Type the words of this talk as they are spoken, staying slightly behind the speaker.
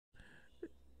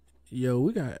Yo,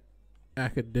 we got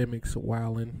academics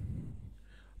wilding.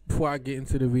 Before I get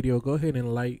into the video, go ahead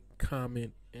and like,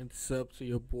 comment, and sub to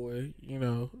your boy. You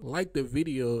know, like the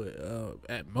video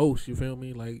at most. You feel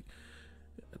me? Like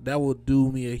that will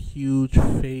do me a huge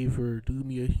favor. Do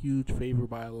me a huge favor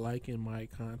by liking my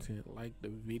content. Like the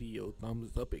video,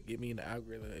 thumbs up it. Get me in the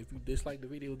algorithm. If you dislike the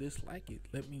video, dislike it.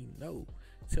 Let me know.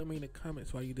 Tell me in the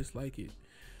comments why you dislike it.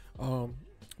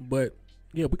 But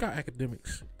yeah, we got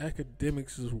academics.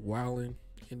 Academics is wilding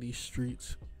in these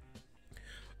streets.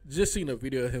 Just seen a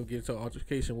video of him getting into an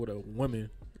altercation with a woman.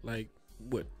 Like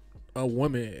with a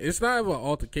woman. It's not even an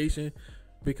altercation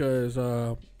because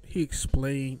he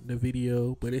explained the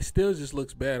video, but it still just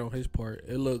looks bad on his part.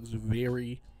 It looks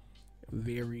very,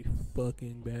 very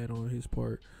fucking bad on his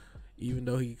part, even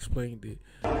though he explained it.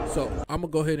 So I'm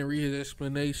gonna go ahead and read his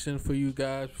explanation for you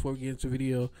guys before we get into the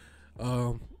video.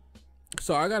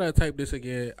 So I gotta type this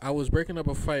again. I was breaking up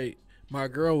a fight. My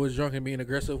girl was drunk and being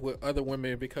aggressive with other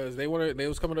women because they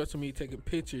was coming up to me taking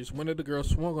pictures. One of the girls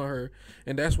swung on her,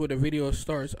 and that's where the video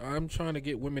starts. I'm trying to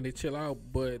get women to chill out,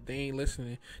 but they ain't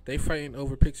listening. They fighting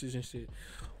over pictures and shit.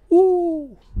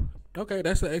 Ooh. Okay,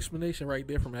 that's the explanation right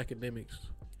there from Akademiks.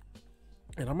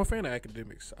 And I'm a fan of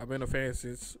Akademiks. I've been a fan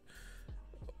since,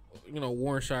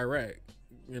 Warren Chirac.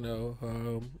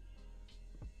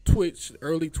 Twitch,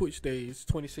 early Twitch days,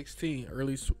 2016,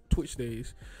 early Twitch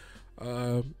days.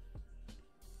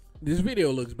 This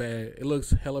video looks bad. It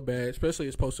looks hella bad, especially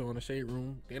it's posted on the Shade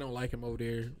Room. They don't like him over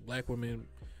there. Black women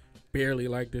barely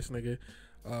like this nigga.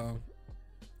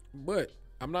 But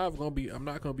I'm not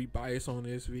gonna be biased on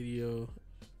this video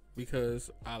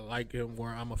because I like him or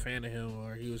I'm a fan of him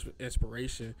or he was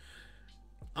inspiration.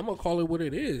 I'm gonna call it what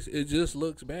it is. It just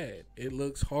looks bad. It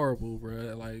looks horrible,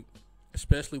 bro. Like,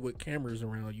 especially with cameras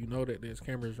around. You know that there's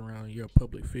cameras around. You're a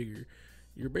public figure.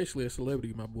 You're basically a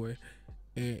celebrity, my boy.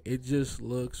 And it just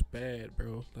looks bad,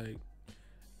 bro. Like,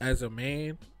 as a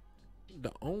man,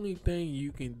 the only thing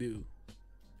you can do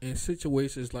in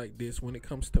situations like this when it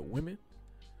comes to women,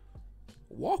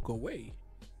 walk away.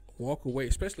 Walk away,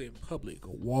 especially in public.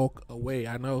 Walk away.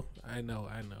 I know.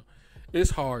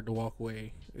 It's hard to walk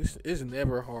away. It's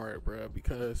never hard, bro,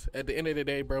 because at the end of the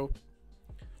day, bro,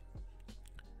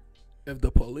 if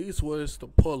the police was to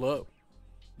pull up,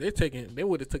 they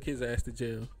would have took his ass to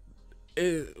jail.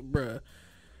 Bruh,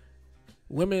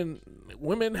 women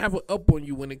have an up on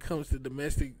you when it comes to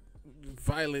domestic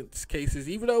violence cases,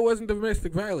 even though it wasn't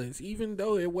domestic violence, even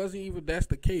though it wasn't even that's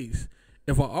the case.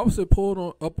 If an officer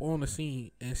pulled up on the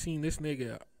scene and seen this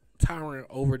nigga towering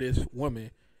over this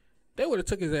woman, they would have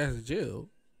took his ass to jail.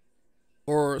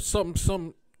 Or some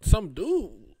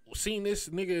dude seen this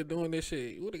nigga doing this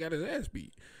shit, he would have got his ass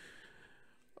beat.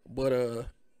 But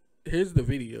here's the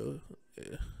video.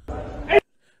 Yeah.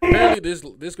 Apparently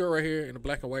this girl right here in the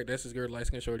black and white, that's this girl, light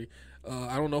skin shorty.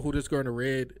 I don't know who this girl in the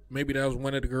red. Maybe that was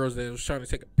one of the girls that was trying to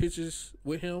take pictures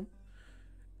with him.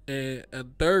 And a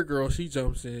third girl, she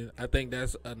jumps in. I think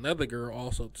that's another girl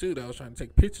also too that was trying to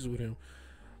take pictures with him.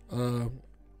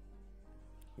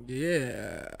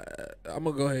 Yeah, I'm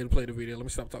gonna go ahead and play the video. Let me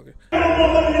stop talking.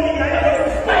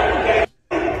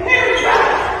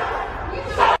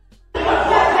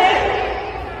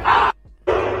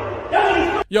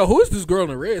 Yo, who is this girl in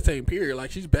the red tank, period? Like,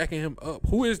 she's backing him up.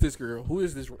 Who is this girl? Who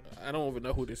is this? I don't even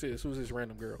know who this is. Who's this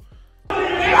random girl?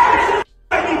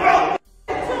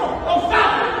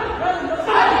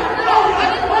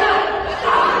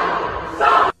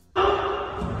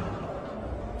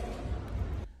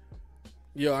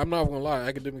 Yo, I'm not gonna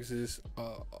lie. Akademiks is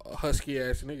a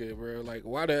husky-ass nigga, bro. Like,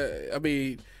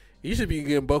 he should be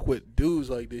getting bucked with dudes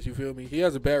like this, you feel me? He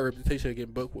has a bad reputation of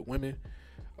getting bucked with women.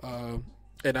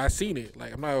 And I seen it.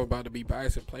 Like, I'm not about to be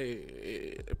biased and play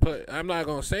it, but I'm not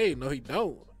gonna say no. He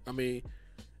don't. I mean,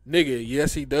 nigga,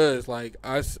 yes he does. Like,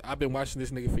 I've been watching this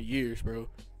nigga for years, bro.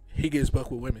 He gets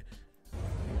bucked with women.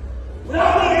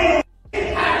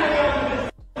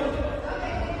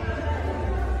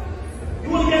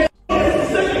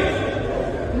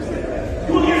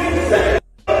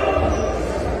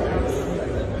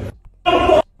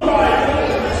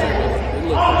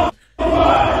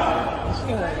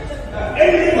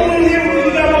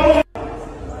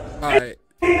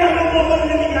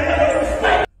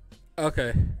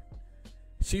 Okay,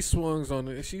 she swung on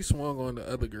the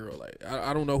other girl. Like,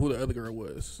 I don't know who the other girl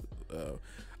was.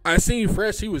 I seen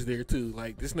Fresh. He was there too.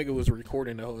 Like, this nigga was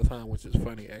recording the whole time, which is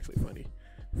funny. Actually funny.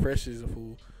 Fresh is a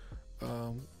fool.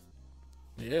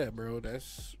 Yeah, bro.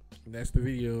 That's the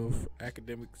video of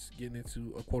Akademiks getting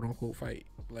into a quote unquote fight.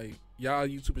 Like, y'all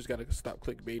YouTubers gotta stop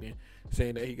clickbaiting,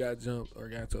 saying that he got jumped or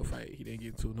got into a fight. He didn't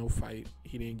get into no fight.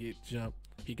 He didn't get jumped.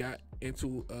 He got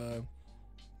into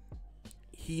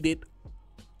heated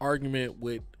argument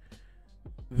with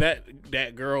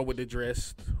that girl with the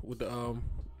dress, with the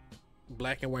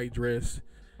black and white dress.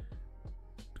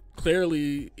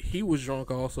 Clearly, he was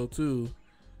drunk also too.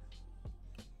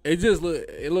 It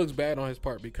looks bad on his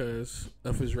part because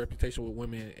of his reputation with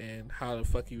women and how the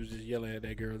fuck he was just yelling at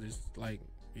that girl, just like,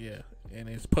 yeah, and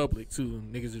it's public too.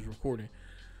 Niggas is recording.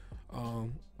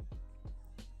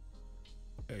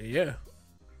 Yeah,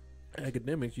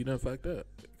 Akademiks, you done fucked up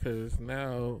because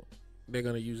now they're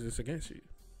gonna use this against you.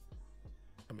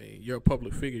 I mean, you're a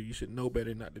public figure. You should know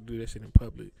better not to do that shit in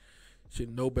public. You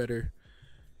should know better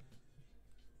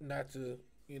not to,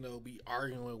 be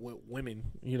arguing with women,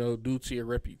 due to your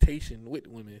reputation with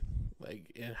women,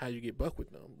 like, and how you get buck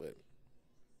with them. But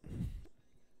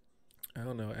I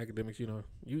don't know, Akademiks,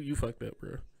 you fucked up,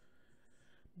 bro.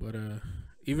 But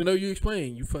even though you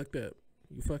explain, you fucked up.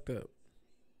 You fucked up.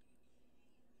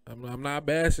 I'm not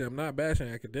bashing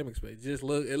Akademiks, but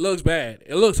it looks bad.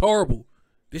 It looks horrible.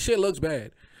 This shit looks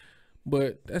bad.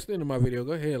 But that's the end of my video.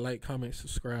 Go ahead, like, comment,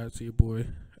 subscribe to your boy.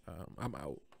 I'm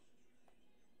out.